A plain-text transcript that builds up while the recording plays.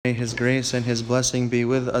May His grace and His blessing be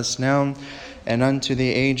with us now and unto the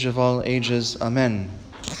age of all ages. Amen.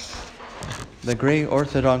 The great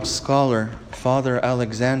Orthodox scholar, Father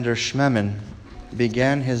Alexander Samaan,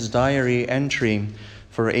 began his diary entry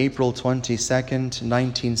for April 22nd,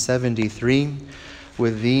 1973,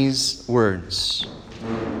 with these words: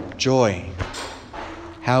 Joy,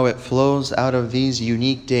 how it flows out of these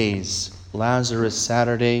unique days, Lazarus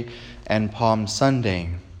Saturday and Palm Sunday.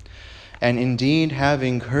 And indeed,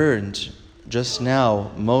 having heard just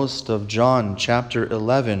now most of John chapter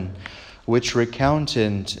 11, which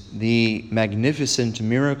recounted the magnificent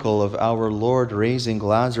miracle of our Lord raising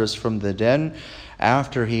Lazarus from the dead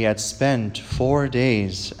after he had spent 4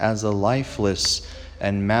 days as a lifeless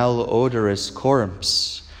and malodorous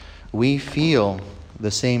corpse, we feel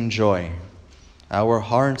the same joy. Our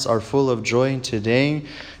hearts are full of joy today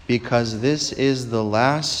because this is the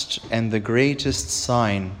last and the greatest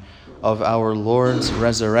sign of our Lord's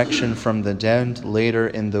resurrection from the dead later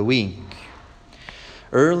in the week.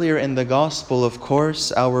 Earlier in the Gospel, of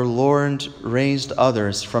course, our Lord raised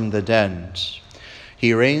others from the dead.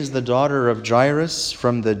 He raised the daughter of Jairus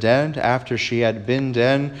from the dead after she had been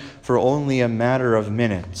dead for only a matter of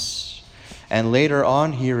minutes. And later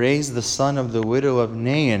on, he raised the son of the widow of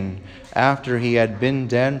Nain after he had been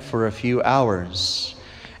dead for a few hours.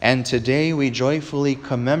 And today we joyfully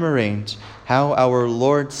commemorate how our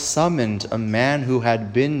Lord summoned a man who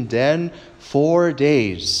had been dead 4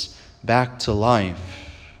 days back to life.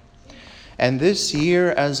 And this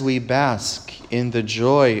year, as we bask in the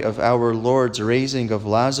joy of our Lord's raising of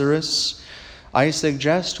Lazarus, I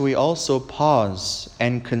suggest we also pause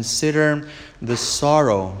and consider the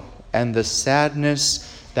sorrow and the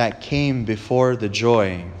sadness that came before the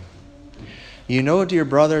joy. You know, dear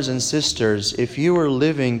brothers and sisters, if you were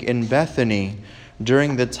living in Bethany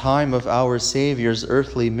during the time of our Savior's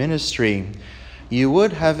earthly ministry, you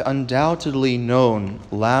would have undoubtedly known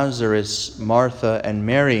Lazarus, Martha, and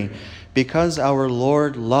Mary, because our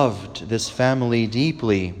Lord loved this family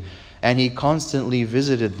deeply, and He constantly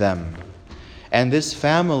visited them. And this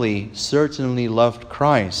family certainly loved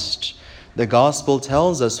Christ. The Gospel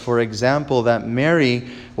tells us, for example, that Mary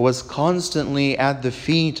was constantly at the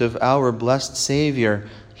feet of our blessed Savior,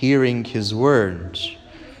 hearing His word.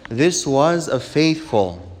 This was a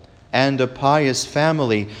faithful and a pious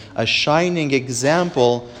family, a shining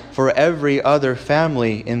example for every other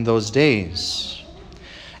family in those days.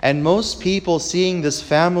 And most people seeing this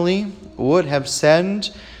family would have said,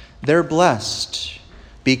 they're blessed.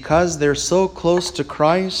 Because they're so close to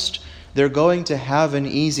Christ, they're going to have an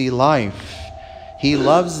easy life. He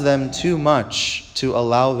loves them too much to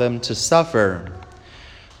allow them to suffer.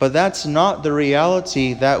 But that's not the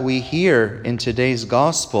reality that we hear in today's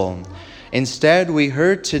gospel. Instead, we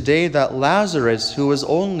heard today that Lazarus, who was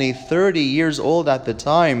only 30 years old at the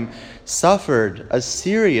time, suffered a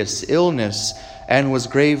serious illness and was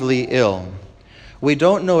gravely ill. We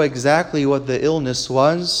don't know exactly what the illness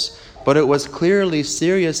was, but it was clearly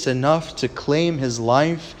serious enough to claim his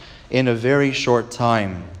life in a very short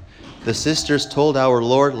time. The sisters told our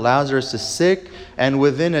Lord, Lazarus is sick, and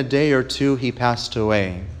within a day or two he passed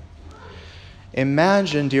away.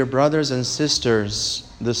 Imagine, dear brothers and sisters,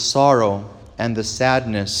 the sorrow and the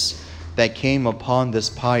sadness that came upon this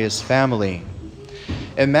pious family.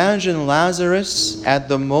 Imagine Lazarus at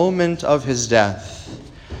the moment of his death.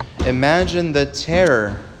 Imagine the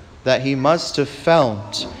terror that he must have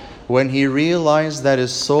felt when he realized that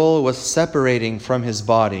his soul was separating from his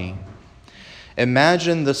body.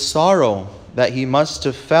 Imagine the sorrow that he must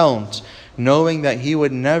have felt knowing that he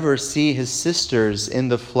would never see his sisters in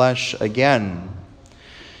the flesh again.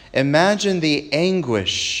 Imagine the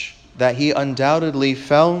anguish that he undoubtedly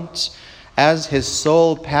felt as his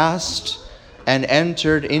soul passed and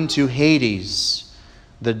entered into Hades,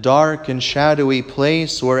 the dark and shadowy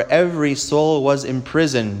place where every soul was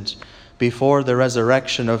imprisoned before the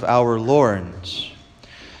resurrection of our Lord.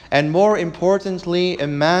 And more importantly,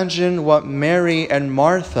 imagine what Mary and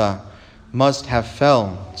Martha must have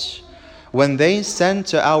felt when they sent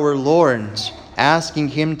to our Lord asking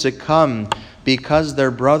Him to come because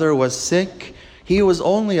their brother was sick. He was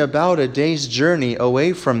only about a day's journey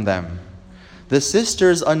away from them. The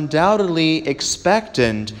sisters undoubtedly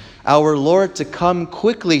expected our Lord to come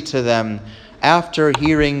quickly to them after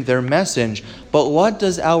hearing their message. But what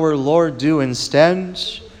does our Lord do instead?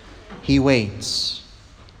 He waits.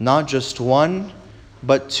 Not just 1,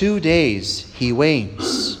 but 2 days He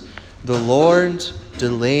waits. The Lord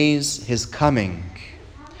delays His coming.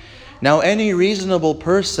 Now, any reasonable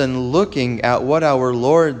person looking at what our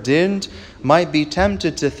Lord did might be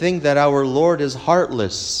tempted to think that our Lord is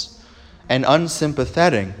heartless and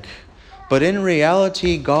unsympathetic. But in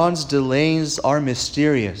reality, God's delays are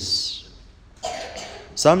mysterious.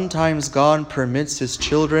 Sometimes God permits his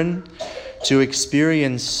children to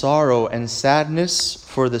experience sorrow and sadness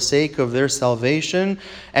for the sake of their salvation,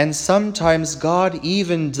 and sometimes God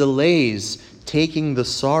even delays taking the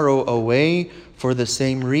sorrow away for the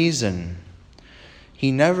same reason.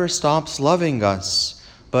 He never stops loving us,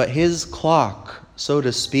 but his clock, so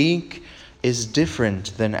to speak, is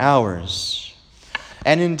different than ours.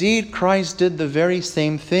 And indeed, Christ did the very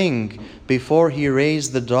same thing before he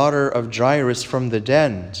raised the daughter of Jairus from the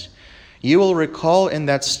dead. You will recall in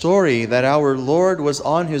that story that our Lord was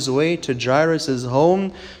on his way to Jairus'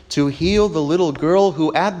 home to heal the little girl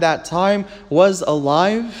who at that time was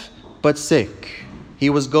alive but sick. He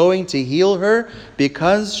was going to heal her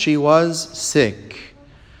because she was sick.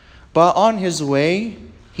 But on his way,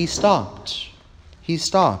 he stopped.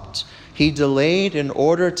 He delayed in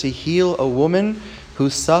order to heal a woman who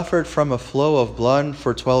suffered from a flow of blood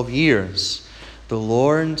for 12 years. The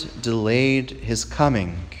Lord delayed his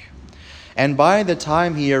coming. And by the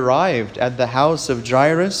time he arrived at the house of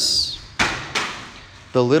Jairus,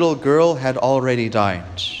 the little girl had already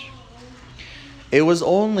died. It was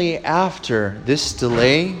only after this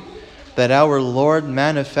delay that our Lord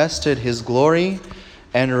manifested his glory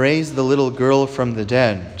and raised the little girl from the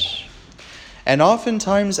dead. And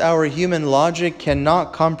oftentimes our human logic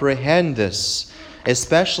cannot comprehend this,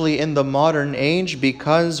 especially in the modern age,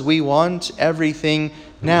 because we want everything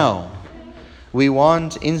now. We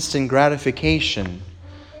want instant gratification.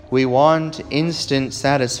 We want instant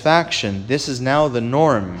satisfaction. This is now the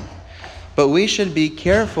norm. But we should be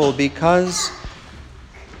careful, because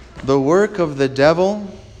the work of the devil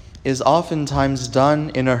is oftentimes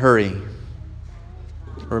done in a hurry.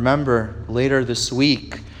 Remember, later this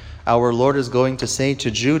week, our Lord is going to say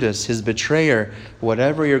to Judas, his betrayer,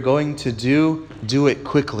 whatever you're going to do, do it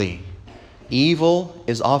quickly. Evil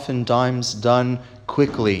is oftentimes done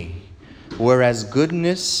quickly, whereas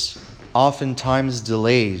goodness oftentimes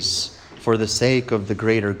delays for the sake of the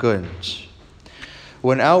greater good.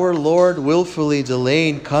 When our Lord willfully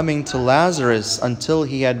delayed coming to Lazarus until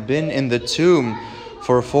he had been in the tomb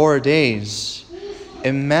for 4 days,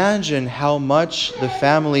 imagine how much the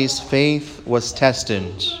family's faith was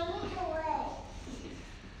tested.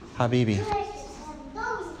 Habibi.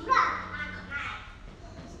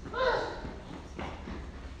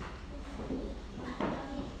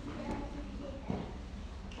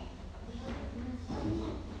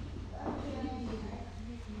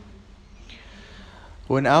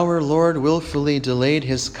 When our Lord willfully delayed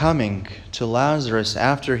his coming to Lazarus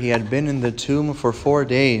after he had been in the tomb for 4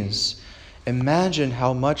 days, imagine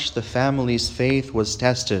how much the family's faith was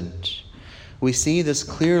tested. We see this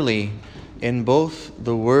clearly in both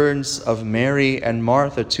the words of Mary and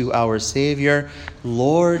Martha to our Savior,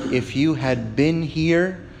 Lord, if you had been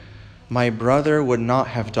here, my brother would not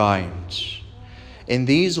have died. In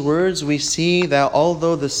these words, we see that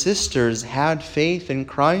although the sisters had faith in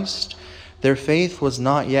Christ, their faith was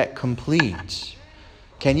not yet complete.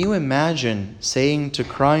 Can you imagine saying to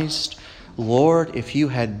Christ, Lord, if you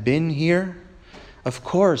had been here? Of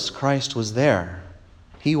course, Christ was there.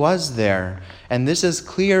 He was there. And this is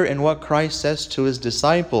clear in what Christ says to his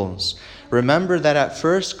disciples. Remember that at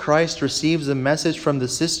first Christ receives a message from the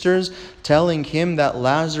sisters telling him that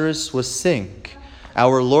Lazarus was sick.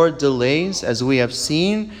 Our Lord delays, as we have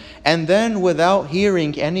seen, and then without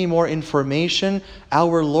hearing any more information,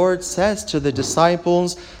 our Lord says to the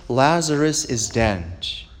disciples, Lazarus is dead.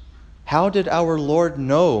 How did our Lord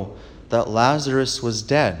know that Lazarus was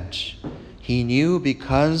dead? He knew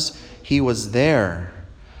because he was there.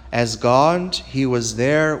 As God, he was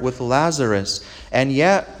there with Lazarus. And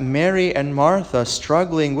yet Mary and Martha,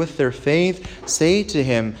 struggling with their faith, say to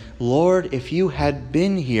him, Lord, if you had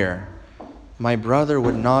been here, my brother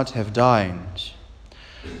would not have died.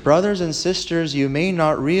 Brothers and sisters, you may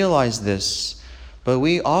not realize this, but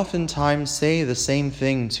we oftentimes say the same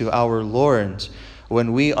thing to our Lord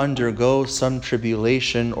when we undergo some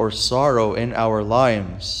tribulation or sorrow in our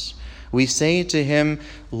lives. We say to him,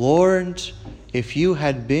 Lord, if you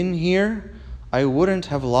had been here, I wouldn't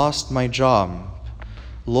have lost my job.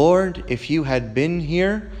 Lord, if you had been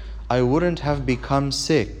here, I wouldn't have become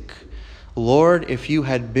sick. Lord, if you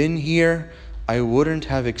had been here, I wouldn't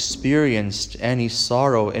have experienced any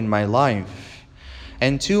sorrow in my life.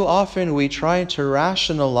 And too often we try to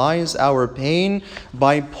rationalize our pain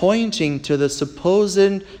by pointing to the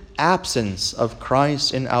supposed absence of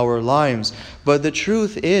Christ in our lives. But the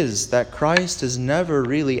truth is that Christ is never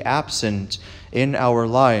really absent in our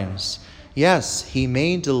lives. Yes, he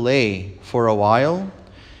may delay for a while.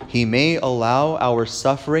 He may allow our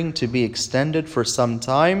suffering to be extended for some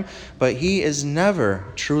time, but he is never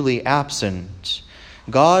truly absent.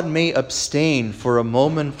 God may abstain for a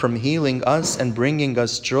moment from healing us and bringing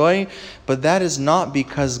us joy, but that is not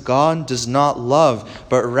because God does not love,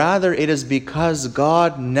 but rather it is because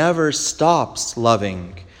God never stops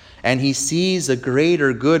loving. And he sees a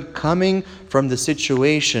greater good coming from the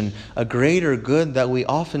situation, a greater good that we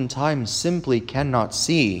oftentimes simply cannot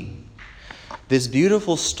see. This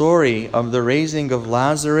beautiful story of the raising of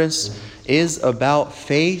Lazarus is about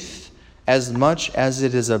faith as much as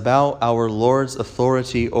it is about our Lord's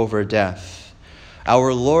authority over death.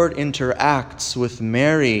 Our Lord interacts with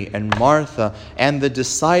Mary and Martha and the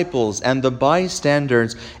disciples and the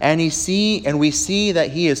bystanders, and we see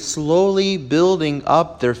that he is slowly building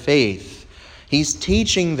up their faith. He's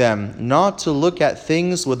teaching them not to look at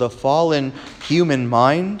things with a fallen human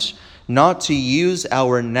mind, not to use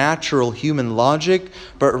our natural human logic,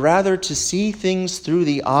 but rather to see things through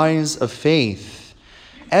the eyes of faith.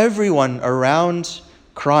 Everyone around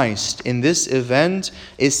Christ in this event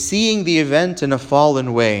is seeing the event in a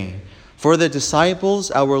fallen way. For the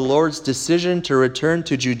disciples, our Lord's decision to return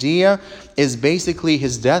to Judea is basically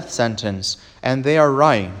his death sentence, and they are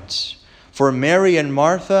right. For Mary and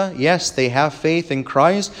Martha, yes, they have faith in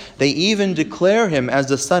Christ. They even declare him as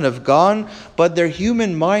the Son of God, but their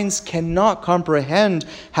human minds cannot comprehend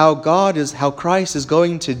how Christ is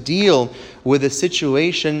going to deal with the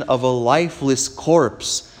situation of a lifeless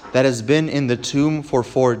corpse that has been in the tomb for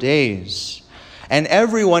 4 days. And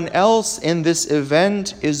everyone else in this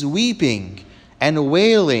event is weeping and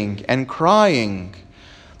wailing and crying.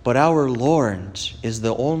 But our Lord is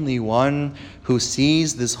the only one who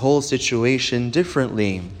sees this whole situation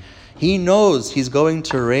differently. He knows he's going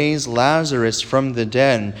to raise Lazarus from the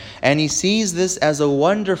dead, and he sees this as a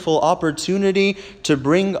wonderful opportunity to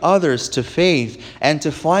bring others to faith and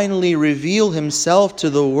to finally reveal himself to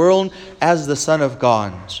the world as the Son of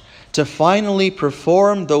God, to finally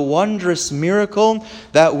perform the wondrous miracle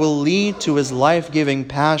that will lead to his life-giving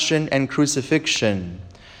passion and crucifixion.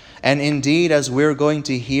 And indeed, as we're going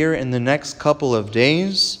to hear in the next couple of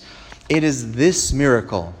days, it is this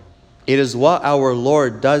miracle, it is what our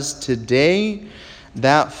Lord does today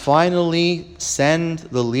that finally send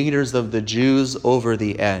the leaders of the Jews over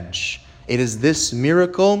the edge. It is this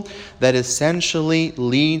miracle that essentially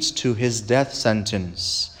leads to his death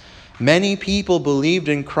sentence. Many people believed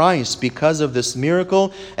in Christ because of this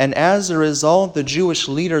miracle, and as a result, the Jewish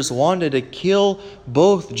leaders wanted to kill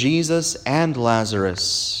both Jesus and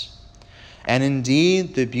Lazarus. And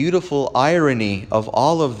indeed, the beautiful irony of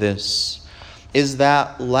all of this is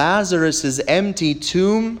that Lazarus' empty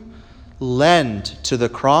tomb led to the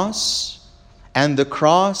cross, and the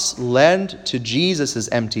cross led to Jesus'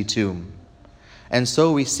 empty tomb. And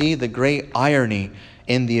so we see the great irony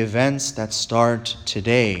in the events that start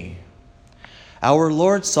today. Our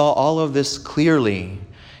Lord saw all of this clearly.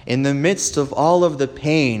 In the midst of all of the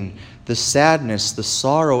pain, the sadness, the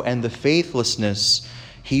sorrow, and the faithlessness,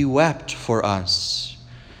 he wept for us,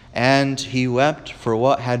 and he wept for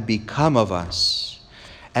what had become of us.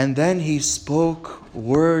 And then he spoke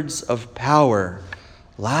words of power.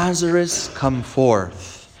 Lazarus, come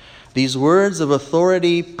forth. These words of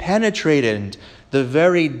authority penetrated the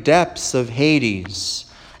very depths of Hades.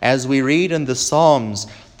 As we read in the Psalms,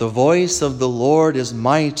 the voice of the Lord is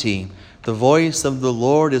mighty. The voice of the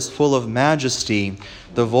Lord is full of majesty.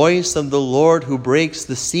 The voice of the Lord who breaks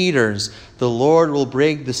the cedars. The Lord will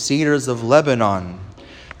break the cedars of Lebanon.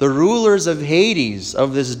 The rulers of Hades,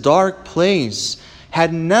 of this dark place,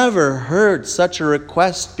 had never heard such a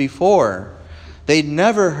request before. They'd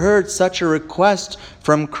never heard such a request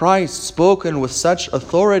from Christ spoken with such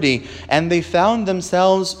authority, and they found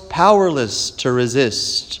themselves powerless to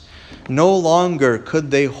resist. No longer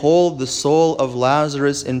could they hold the soul of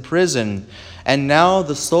Lazarus in prison. And now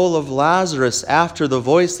the soul of Lazarus, after the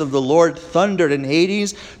voice of the Lord thundered in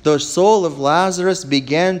Hades, the soul of Lazarus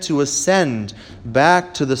began to ascend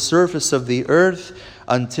back to the surface of the earth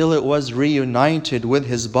until it was reunited with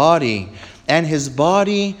his body. And his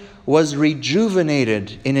body was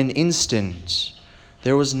rejuvenated in an instant.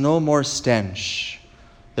 There was no more stench.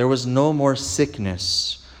 There was no more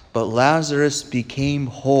sickness. But Lazarus became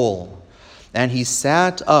whole. And he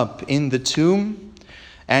sat up in the tomb,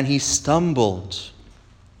 and he stumbled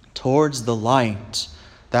towards the light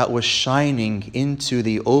that was shining into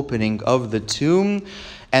the opening of the tomb.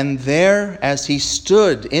 And there, as he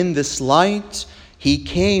stood in this light, he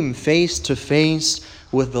came face to face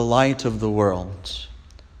with the light of the world.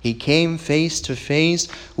 He came face to face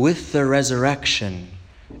with the resurrection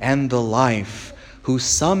and the life, who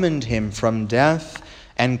summoned him from death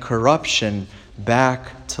and corruption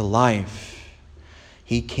back to life.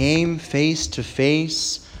 He came face to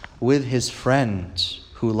face with his friend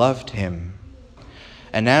who loved him.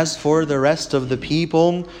 And as for the rest of the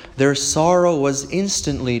people, their sorrow was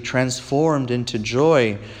instantly transformed into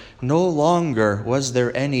joy. No longer was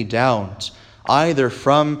there any doubt, either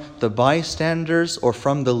from the bystanders or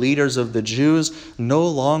from the leaders of the Jews. No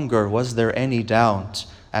longer was there any doubt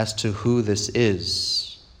as to who this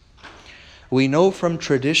is. We know from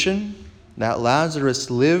tradition that Lazarus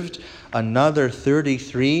lived another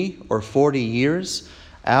 33 or 40 years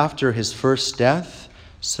after his first death,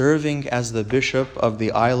 serving as the bishop of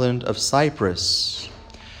the island of Cyprus.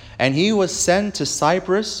 And he was sent to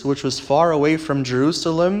Cyprus, which was far away from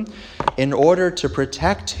Jerusalem, in order to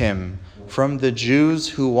protect him from the Jews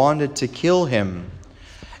who wanted to kill him.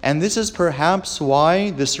 And this is perhaps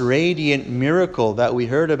why this radiant miracle that we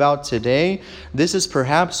heard about today, this is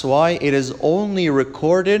perhaps why it is only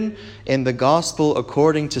recorded in the Gospel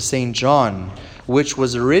according to St. John, which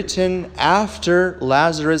was written after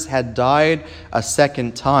Lazarus had died a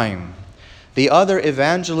second time. The other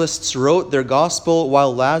evangelists wrote their gospel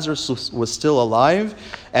while Lazarus was still alive,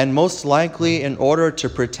 and most likely in order to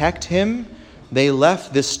protect him, they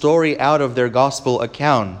left this story out of their gospel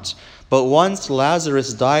account. But once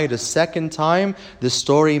Lazarus died a second time, the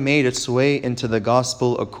story made its way into the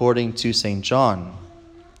gospel according to St. John.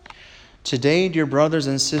 Today, dear brothers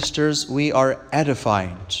and sisters, we are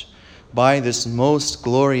edified by this most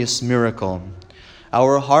glorious miracle.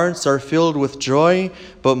 Our hearts are filled with joy,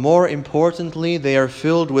 but more importantly, they are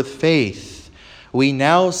filled with faith. We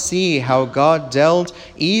now see how God dealt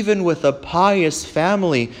even with a pious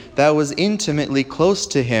family that was intimately close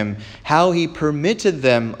to him, how he permitted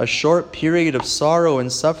them a short period of sorrow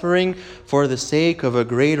and suffering for the sake of a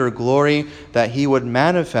greater glory that he would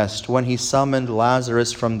manifest when he summoned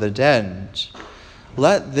Lazarus from the dead.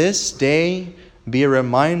 Let this day be a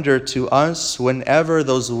reminder to us whenever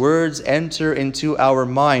those words enter into our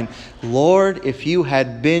mind. Lord, if you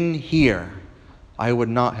had been here, I would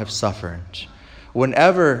not have suffered.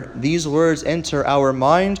 Whenever these words enter our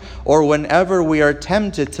mind, or whenever we are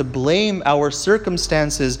tempted to blame our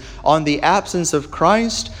circumstances on the absence of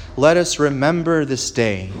Christ, let us remember this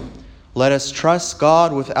day. Let us trust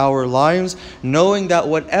God with our lives, knowing that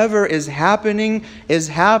whatever is happening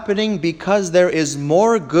because there is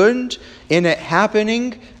more good in it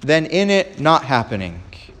happening than in it not happening.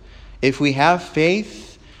 If we have faith,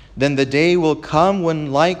 then the day will come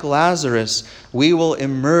when, like Lazarus, we will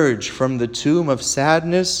emerge from the tomb of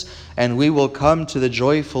sadness and we will come to the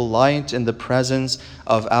joyful light in the presence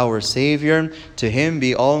of our Savior. To him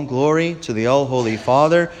be all glory, to the all-holy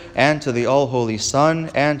Father, and to the all-holy Son,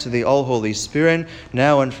 and to the all-holy Spirit,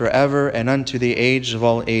 now and forever, and unto the age of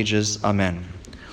all ages. Amen.